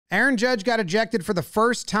Aaron Judge got ejected for the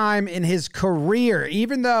first time in his career,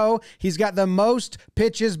 even though he's got the most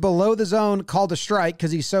pitches below the zone called a strike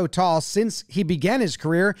because he's so tall since he began his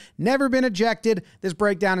career. Never been ejected. This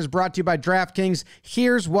breakdown is brought to you by DraftKings.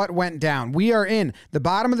 Here's what went down. We are in the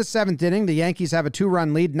bottom of the 7th inning. The Yankees have a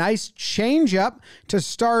 2-run lead. Nice changeup to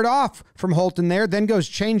start off from Holton there. Then goes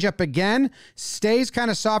changeup again. Stays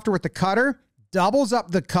kind of softer with the cutter. Doubles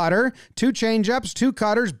up the cutter, 2 changeups, 2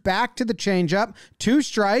 cutters, back to the changeup, 2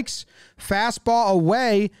 strikes, fastball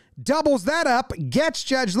away, doubles that up, gets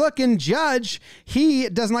Judge looking. Judge, he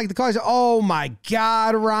doesn't like the call. He said, oh my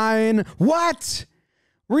God, Ryan. What?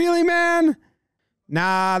 Really, man?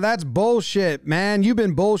 Nah, that's bullshit, man. You've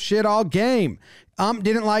been bullshit all game.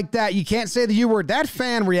 Didn't like that. You can't say the U word. That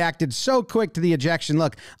fan reacted so quick to the ejection.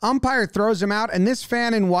 Look, umpire throws him out, and this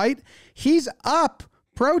fan in white, he's up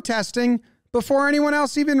protesting before anyone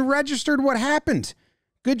else even registered what happened.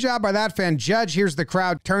 Good job by that fan. Judge hears the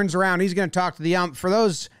crowd, turns around. He's going to talk to the ump. For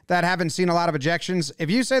those that haven't seen a lot of ejections,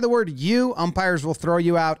 if you say the word you, umpires will throw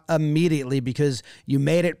you out immediately because you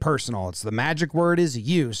made it personal. It's the magic word is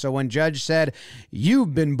you. So when Judge said,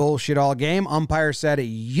 you've been bullshit all game, umpire said,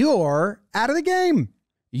 you're out of the game.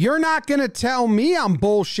 You're not going to tell me I'm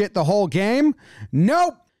bullshit the whole game.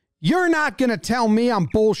 Nope. You're not going to tell me I'm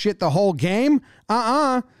bullshit the whole game.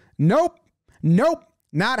 Nope. Nope,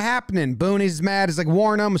 not happening. Booney's mad. He's like,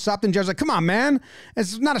 warn him something. Judge's like, come on, man.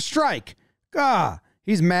 It's not a strike.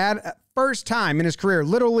 He's mad. First time in his career,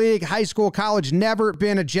 Little League, high school, college, never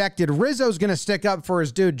been ejected. Rizzo's going to stick up for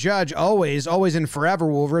his dude Judge. Always and forever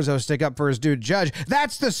will Rizzo stick up for his dude Judge.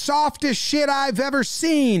 That's the softest shit I've ever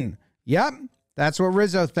seen. Yep. That's what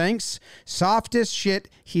Rizzo thinks. Softest shit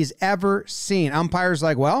he's ever seen. Umpire's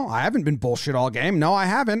like, well, I haven't been bullshit all game. No, I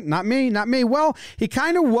haven't. Not me. Well, he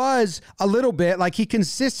kind of was a little bit. Like he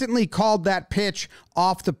consistently called that pitch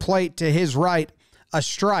off the plate to his right a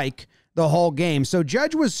strike the whole game. So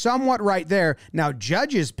Judge was somewhat right there. Now,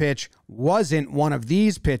 Judge's pitch wasn't one of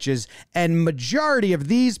these pitches, and majority of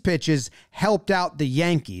these pitches helped out the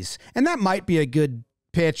Yankees. And that might be a good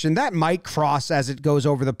pitch, and that might cross as it goes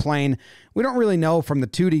over the plane. We don't really know from the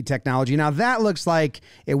 2D technology. Now, that looks like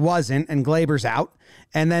it wasn't, and Glaber's out.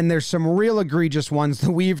 And then there's some real egregious ones.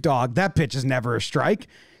 The Weave Dog, that pitch is never a strike.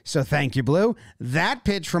 So thank you, Blue. That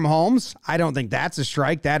pitch from Holmes, I don't think that's a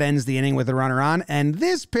strike. That ends the inning with a runner on. And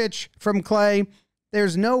this pitch from Clay,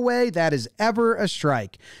 there's no way that is ever a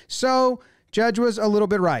strike. So Judge was a little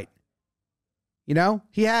bit right. You know,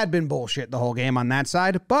 he had been bullshit the whole game on that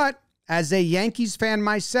side, but as a Yankees fan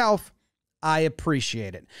myself, I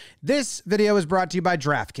appreciate it. This video is brought to you by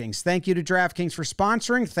DraftKings. Thank you to DraftKings for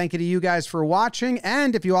sponsoring. Thank you to you guys for watching.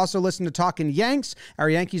 And if you also listen to Talkin' Yanks, our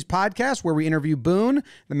Yankees podcast, where we interview Boone,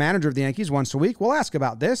 the manager of the Yankees, once a week, we'll ask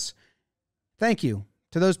about this. Thank you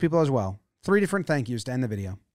to those people as well. 3 different thank yous to end the video.